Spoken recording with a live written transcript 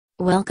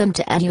Welcome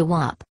to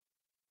EduWap,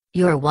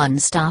 your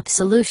one-stop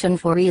solution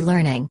for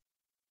e-learning.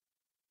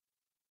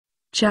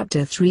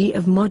 Chapter 3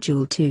 of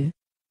Module 2.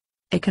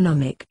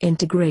 Economic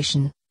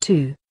Integration,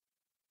 2.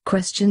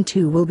 Question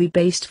 2 will be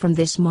based from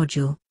this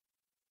module.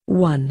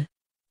 1.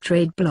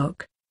 Trade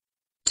bloc.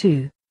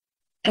 2.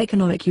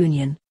 Economic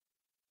Union.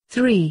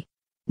 3.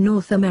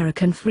 North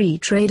American Free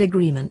Trade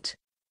Agreement.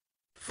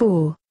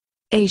 4.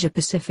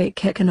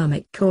 Asia-Pacific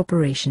Economic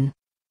Cooperation.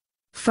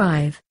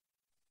 5.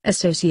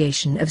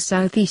 Association of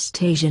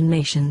Southeast Asian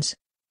Nations.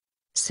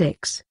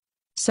 6.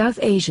 South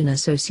Asian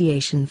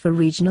Association for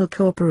Regional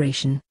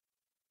Cooperation.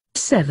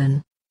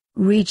 7.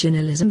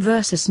 Regionalism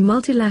versus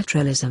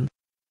multilateralism.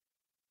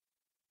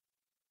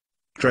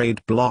 Trade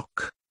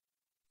bloc.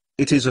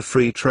 It is a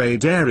free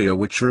trade area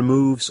which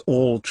removes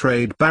all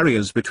trade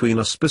barriers between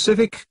a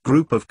specific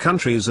group of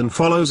countries and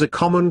follows a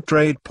common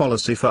trade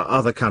policy for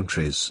other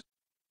countries.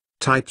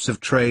 Types of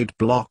trade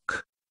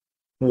bloc.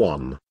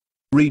 1.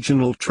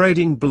 Regional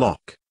trading bloc.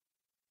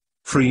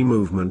 Free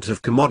movement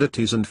of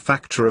commodities and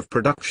factor of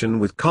production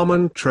with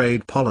common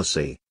trade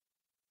policy.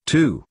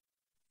 2.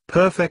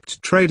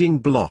 Perfect trading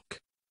bloc.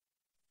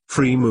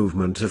 Free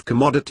movement of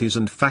commodities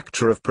and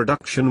factor of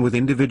production with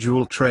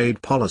individual trade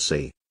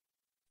policy.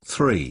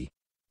 3.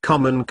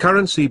 Common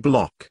currency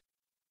bloc.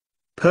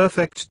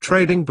 Perfect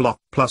trading bloc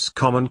plus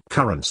common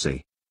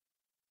currency.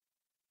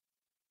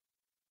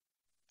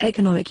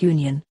 Economic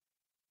Union.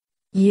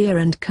 Year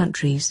and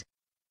countries.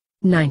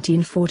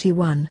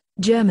 1941,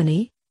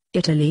 Germany,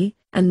 Italy,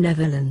 and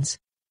Netherlands.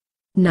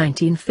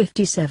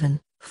 1957,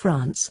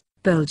 France,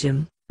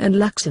 Belgium, and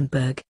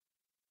Luxembourg.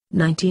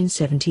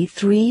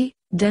 1973,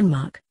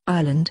 Denmark,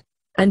 Ireland,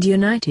 and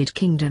United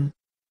Kingdom.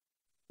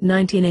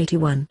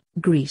 1981,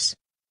 Greece.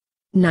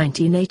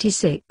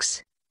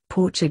 1986,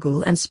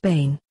 Portugal and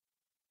Spain.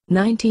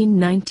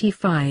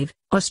 1995,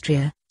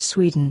 Austria,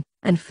 Sweden,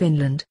 and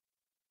Finland.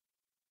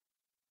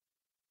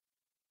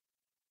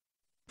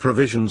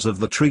 Provisions of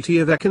the Treaty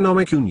of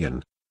Economic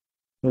Union.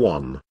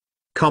 1.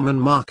 Common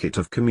market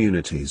of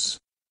communities.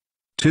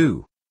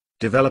 2.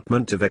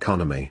 Development of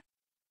economy.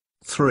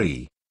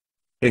 3.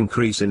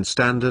 Increase in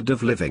standard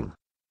of living.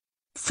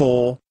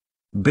 4.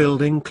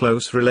 Building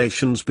close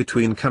relations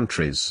between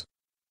countries.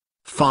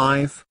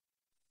 5.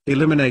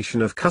 Elimination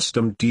of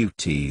custom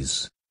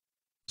duties.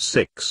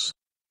 6.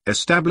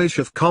 Establish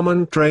of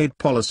common trade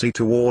policy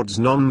towards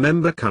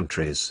non-member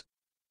countries.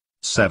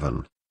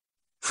 7.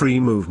 Free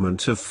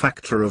movement of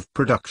factor of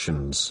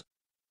productions.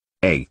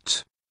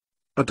 8.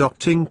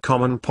 Adopting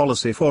common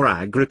policy for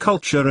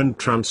agriculture and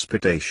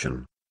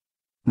transportation.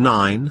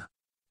 9.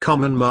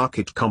 Common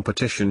market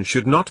competition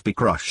should not be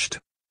crushed.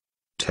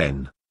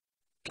 10.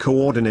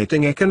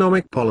 Coordinating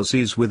economic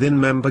policies within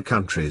member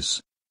countries.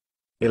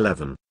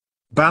 11.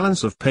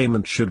 Balance of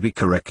payment should be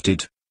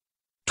corrected.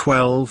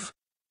 12.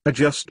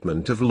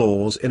 Adjustment of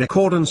laws in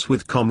accordance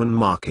with common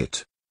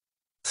market.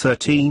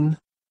 13.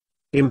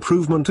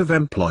 Improvement of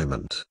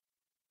employment.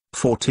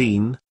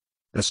 14.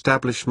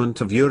 Establishment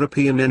of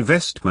European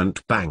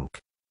Investment Bank.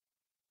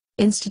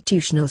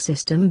 Institutional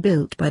system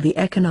built by the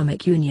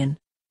Economic Union.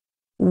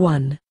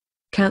 1.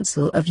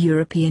 Council of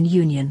European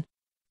Union.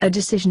 A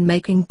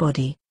decision-making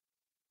body.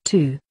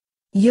 2.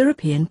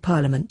 European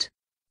Parliament.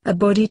 A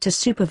body to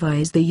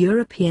supervise the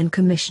European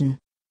Commission.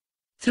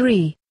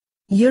 3.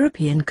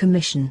 European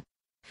Commission.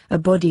 A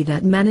body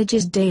that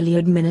manages daily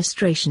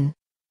administration.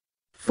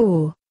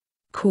 4.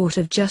 Court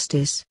of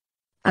Justice.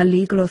 A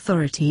legal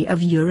authority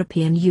of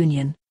European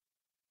Union.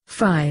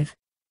 5.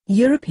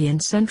 European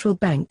Central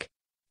Bank.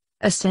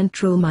 A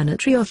central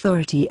monetary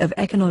authority of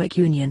Economic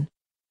Union.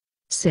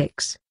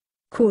 6.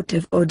 Court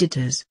of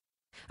Auditors.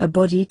 A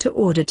body to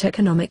audit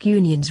Economic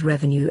Union's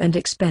revenue and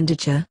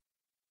expenditure.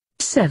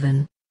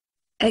 7.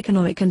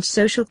 Economic and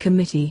Social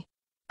Committee.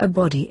 A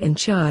body in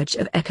charge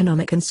of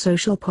economic and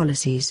social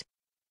policies.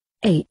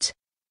 8.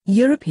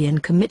 European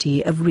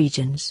Committee of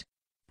Regions.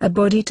 A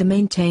body to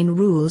maintain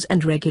rules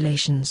and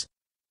regulations.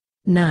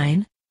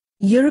 9.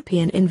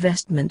 European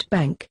Investment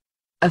Bank.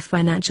 A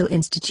financial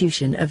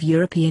institution of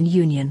European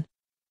Union.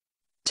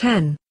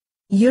 10.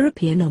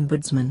 European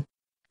Ombudsman.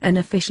 An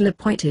official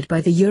appointed by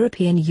the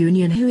European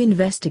Union who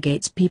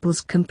investigates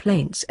people's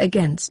complaints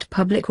against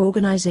public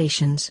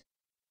organizations.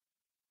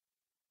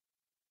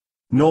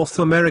 North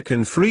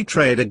American Free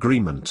Trade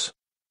Agreement.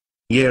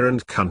 Year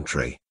and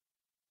country.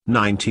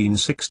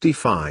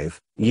 1965,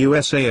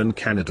 USA and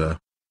Canada.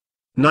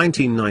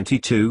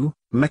 1992,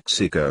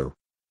 Mexico.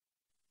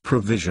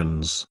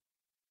 Provisions.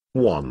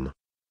 1.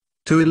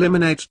 To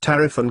eliminate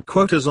tariff and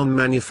quotas on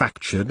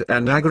manufactured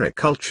and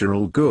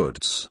agricultural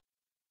goods.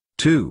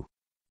 2.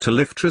 To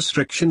lift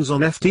restrictions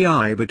on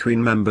FDI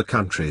between member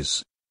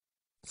countries.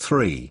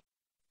 3.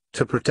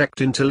 To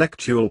protect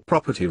intellectual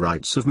property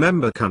rights of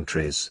member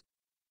countries.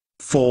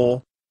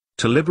 4.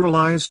 To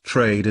liberalize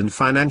trade and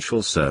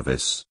financial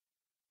service.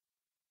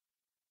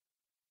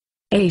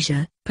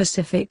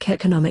 Asia-Pacific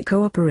Economic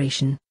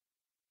Cooperation.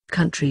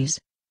 Countries.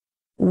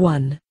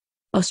 1.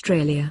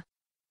 Australia.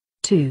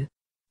 2.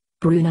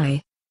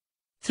 Brunei.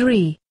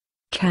 3.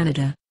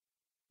 Canada.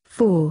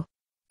 4.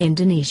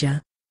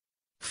 Indonesia.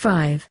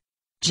 5.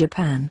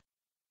 Japan.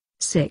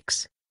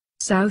 6.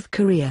 South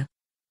Korea.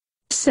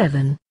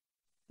 7.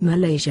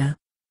 Malaysia.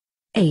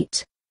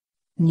 8.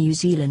 New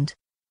Zealand.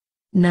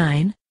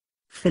 9.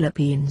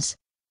 Philippines.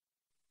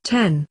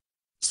 10.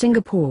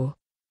 Singapore.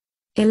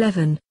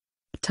 11.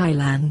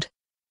 Thailand.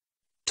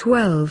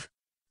 12.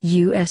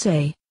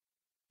 USA.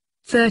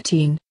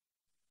 13.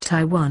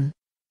 Taiwan.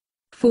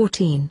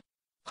 14.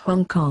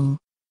 Hong Kong.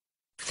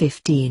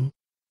 15.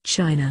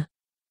 China.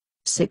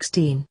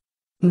 16.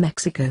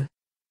 Mexico.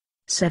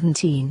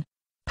 17.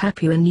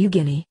 Papua New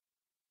Guinea.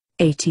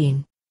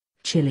 18.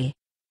 Chile.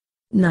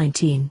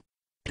 19.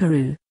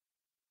 Peru.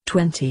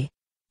 20.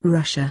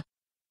 Russia.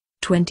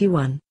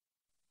 21.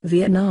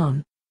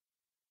 Vietnam.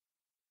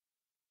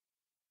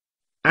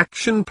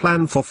 Action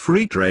Plan for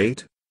Free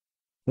Trade.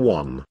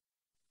 1.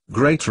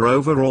 Greater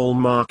overall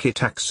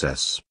market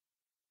access.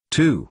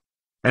 2.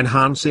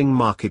 Enhancing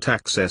market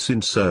access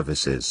in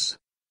services.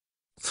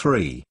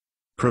 3.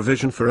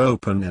 Provision for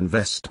open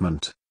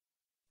investment.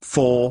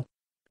 4.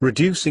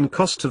 Reducing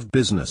cost of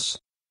business.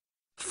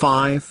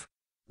 5.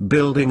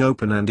 Building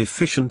open and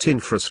efficient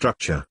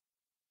infrastructure.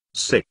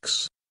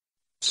 6.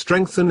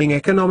 Strengthening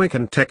economic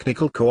and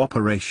technical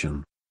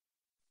cooperation.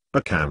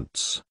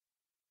 Accounts.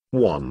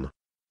 1.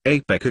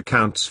 APEC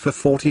accounts for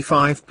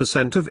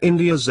 45% of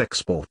India's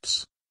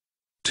exports.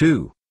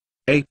 2.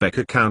 APEC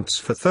accounts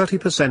for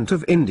 30%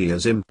 of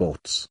India's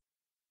imports.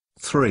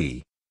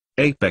 3.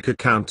 APEC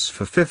accounts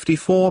for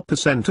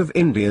 54% of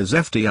India's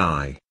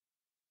FDI.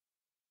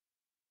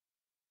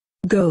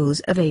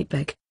 Goals of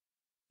APEC.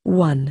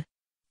 1.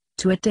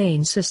 To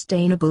attain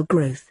sustainable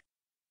growth.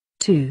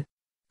 2.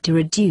 To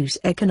reduce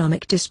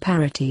economic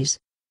disparities.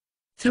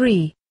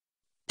 3.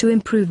 To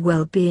improve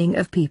well-being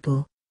of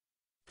people.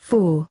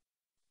 4.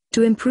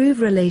 To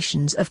improve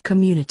relations of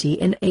community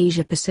in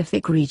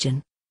Asia-Pacific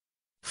region.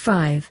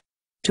 5.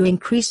 To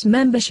increase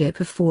membership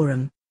of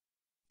Forum.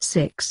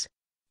 6.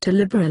 To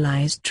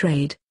liberalize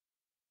trade.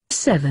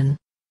 7.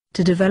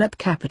 To develop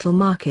capital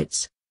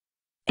markets.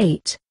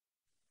 8.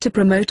 To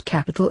promote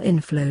capital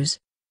inflows.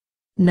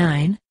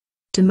 9.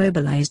 To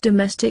mobilize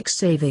domestic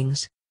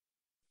savings.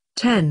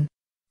 10.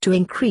 To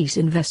increase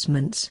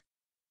investments.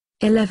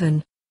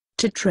 11.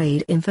 To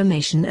trade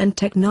information and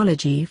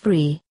technology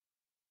free.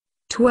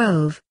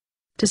 12.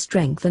 To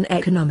strengthen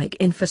economic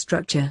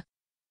infrastructure.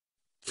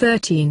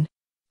 13.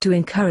 To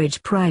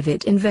encourage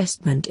private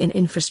investment in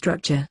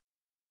infrastructure.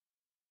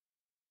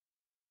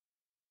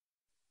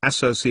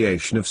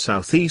 Association of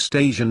Southeast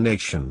Asian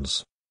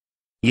Nations.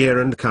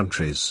 Year and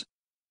countries.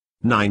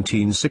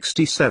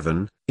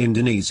 1967,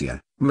 Indonesia,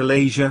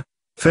 Malaysia,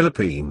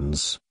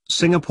 Philippines,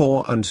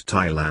 Singapore and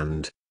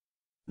Thailand.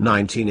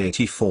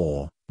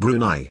 1984,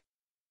 Brunei.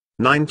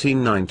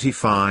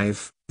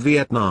 1995,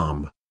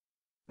 Vietnam.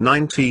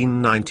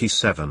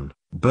 1997,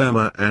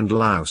 Burma and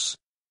Laos.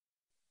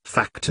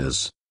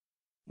 Factors.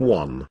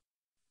 1.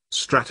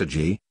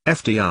 Strategy,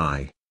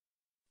 FDI.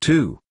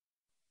 2.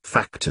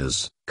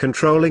 Factors,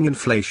 controlling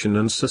inflation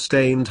and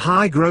sustained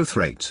high growth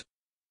rate.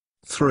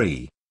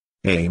 3.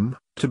 Aim,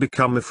 to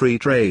become a free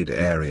trade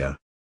area.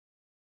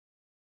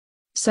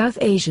 South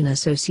Asian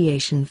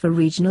Association for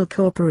Regional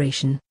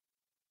Cooperation.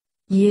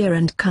 Year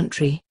and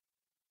country.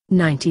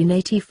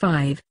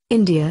 1985,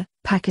 India,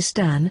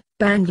 Pakistan,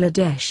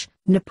 Bangladesh,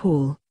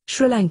 Nepal,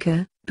 Sri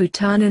Lanka,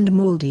 Bhutan and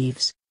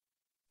Maldives.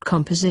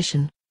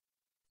 Composition.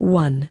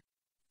 1.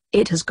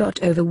 It has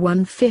got over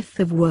 1/5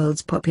 of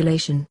world's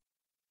population.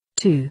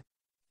 2.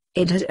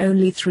 It has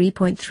only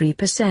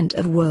 3.3%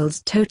 of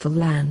world's total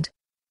land.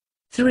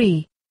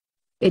 3.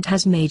 It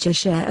has major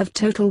share of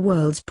total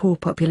world's poor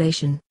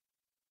population.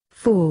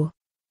 4.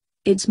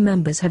 Its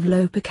members have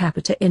low per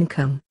capita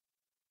income.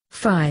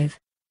 5.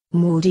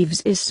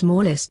 Maldives is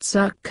smallest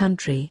SAARC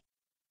country.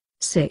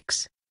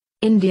 6.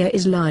 India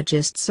is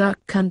largest SAARC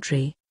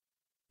country.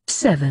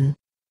 7.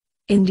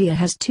 India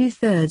has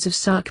 2/3 of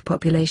SAARC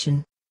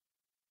population.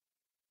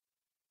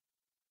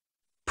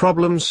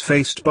 Problems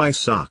faced by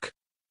SAARC.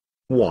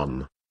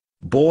 1.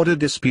 Border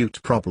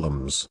dispute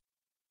problems.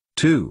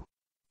 2.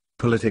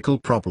 Political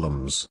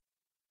problems.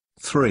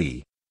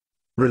 3.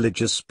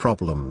 Religious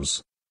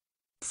problems.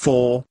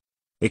 4.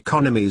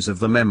 Economies of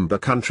the member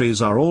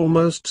countries are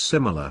almost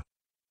similar.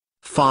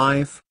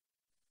 5.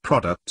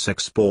 Products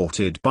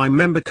exported by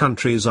member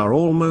countries are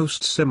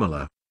almost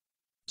similar.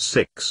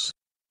 6.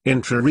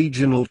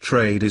 Intra-regional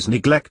trade is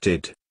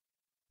neglected.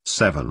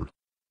 7.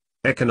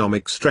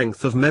 Economic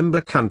strength of member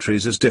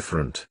countries is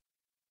different.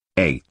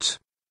 8.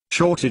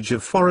 Shortage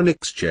of foreign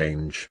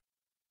exchange.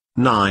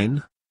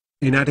 9.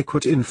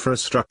 Inadequate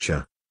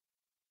infrastructure.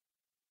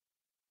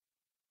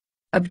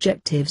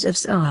 Objectives of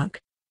SAARC.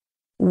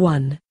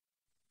 1.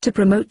 To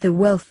promote the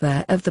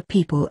welfare of the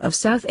people of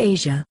South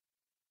Asia.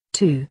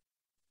 2.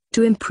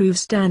 To improve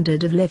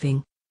standard of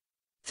living.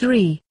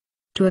 3.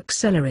 To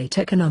accelerate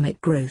economic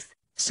growth,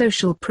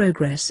 social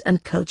progress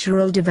and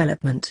cultural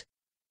development.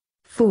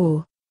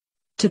 4.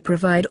 To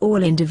provide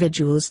all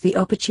individuals the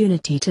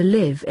opportunity to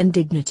live in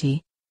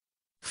dignity.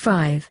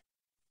 5.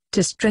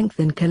 To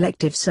strengthen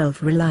collective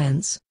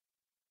self-reliance.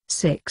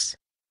 6.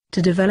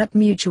 To develop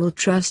mutual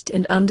trust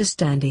and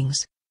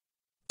understandings.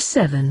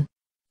 7.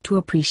 To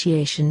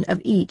appreciation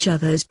of each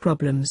other's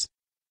problems.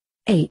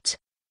 8.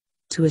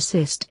 To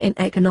assist in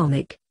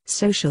economic,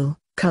 social,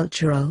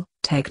 cultural,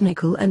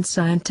 technical and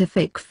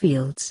scientific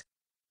fields.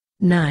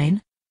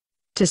 9.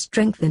 To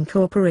strengthen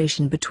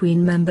cooperation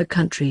between member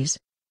countries.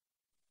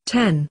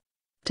 10.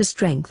 To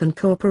strengthen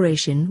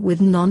cooperation with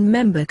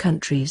non-member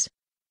countries.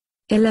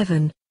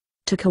 11.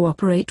 To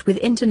cooperate with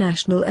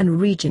international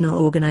and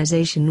regional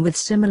organizations with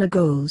similar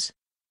goals.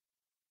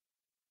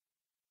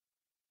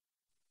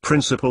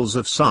 Principles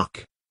of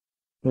SAARC.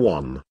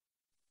 1.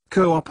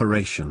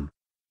 Cooperation.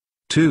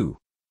 2.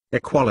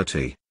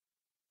 Equality.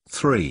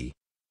 3.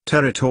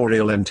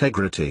 Territorial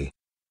integrity.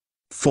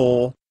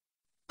 4.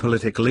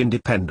 Political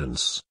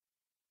independence.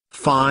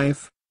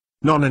 5.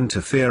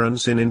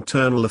 Non-interference in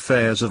internal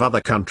affairs of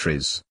other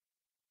countries.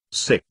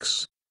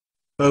 6.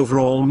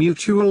 Overall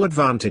mutual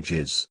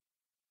advantages.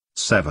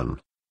 7.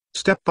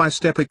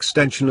 Step-by-step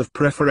extension of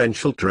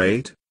preferential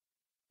trade.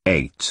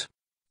 8.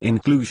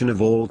 Inclusion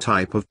of all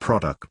type of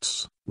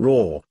products,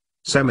 raw,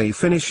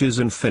 semi-finishes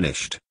and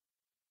finished.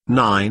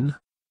 9.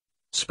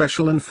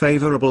 Special and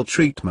favorable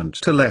treatment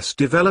to less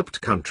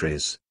developed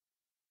countries.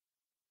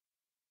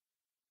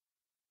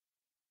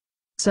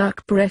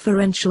 SAARC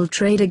Preferential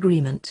Trade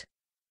Agreement.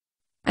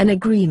 An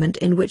agreement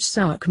in which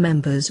SAARC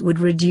members would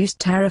reduce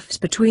tariffs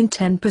between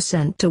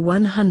 10% to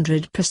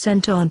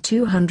 100% on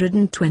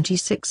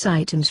 226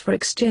 items for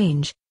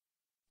exchange.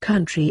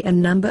 Country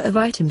and number of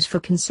items for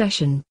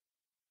concession.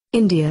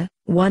 India,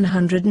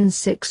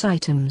 106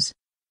 items.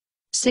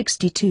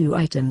 62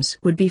 items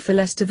would be for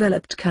less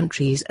developed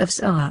countries of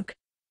SAARC.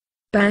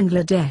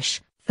 Bangladesh,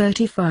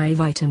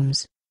 35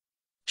 items.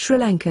 Sri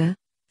Lanka,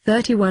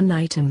 31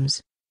 items.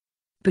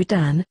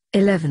 Bhutan,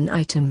 11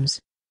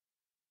 items.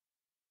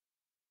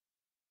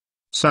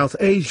 South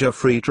Asia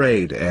Free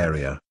Trade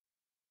Area.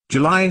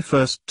 July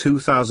 1,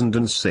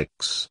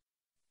 2006.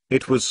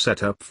 It was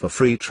set up for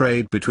free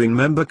trade between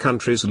member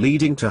countries,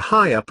 leading to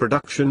higher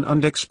production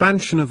and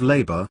expansion of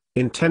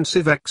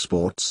labor-intensive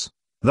exports,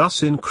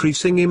 thus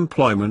increasing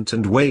employment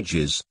and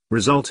wages,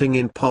 resulting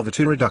in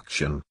poverty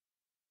reduction.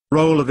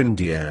 Role of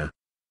India.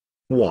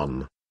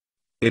 1.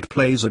 It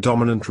plays a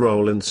dominant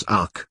role in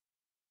SAARC.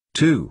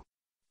 2.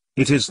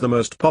 It is the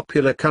most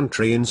popular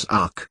country in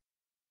SAARC.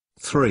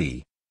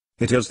 3.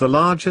 It has the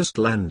largest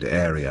land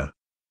area.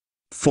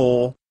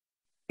 4.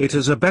 It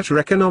has a better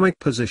economic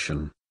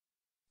position.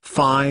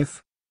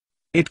 5.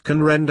 It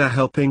can render a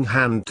helping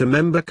hand to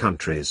member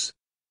countries.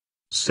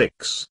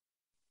 6.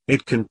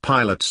 It can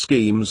pilot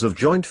schemes of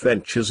joint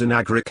ventures in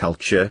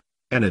agriculture,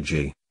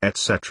 energy,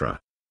 etc.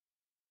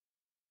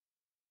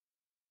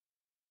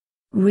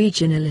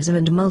 Regionalism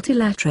and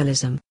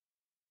multilateralism.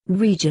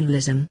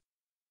 Regionalism.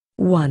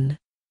 1.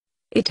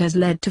 It has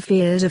led to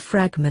fears of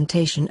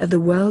fragmentation of the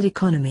world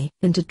economy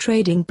into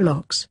trading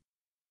blocs.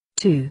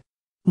 2.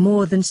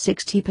 More than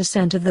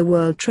 60% of the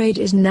world trade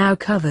is now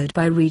covered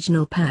by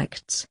regional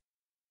pacts.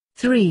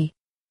 3.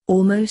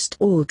 Almost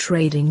all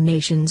trading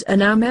nations are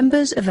now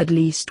members of at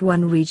least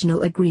one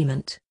regional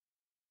agreement.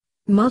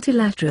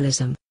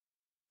 Multilateralism.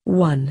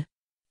 1.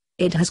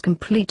 It has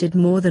completed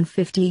more than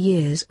 50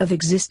 years of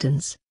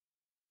existence.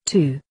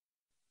 2.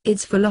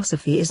 Its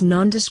philosophy is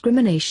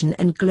non-discrimination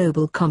and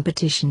global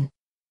competition.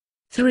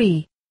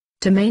 3.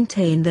 To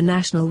maintain the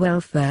national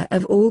welfare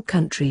of all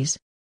countries.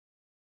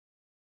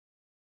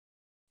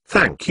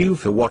 Thank you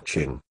for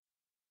watching.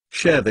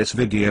 Share this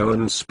video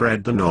and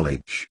spread the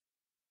knowledge.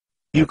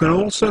 You can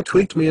also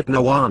tweet me at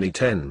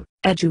Nawani10.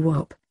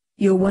 EduWop,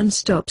 your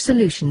one-stop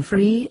solution for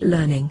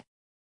e-learning.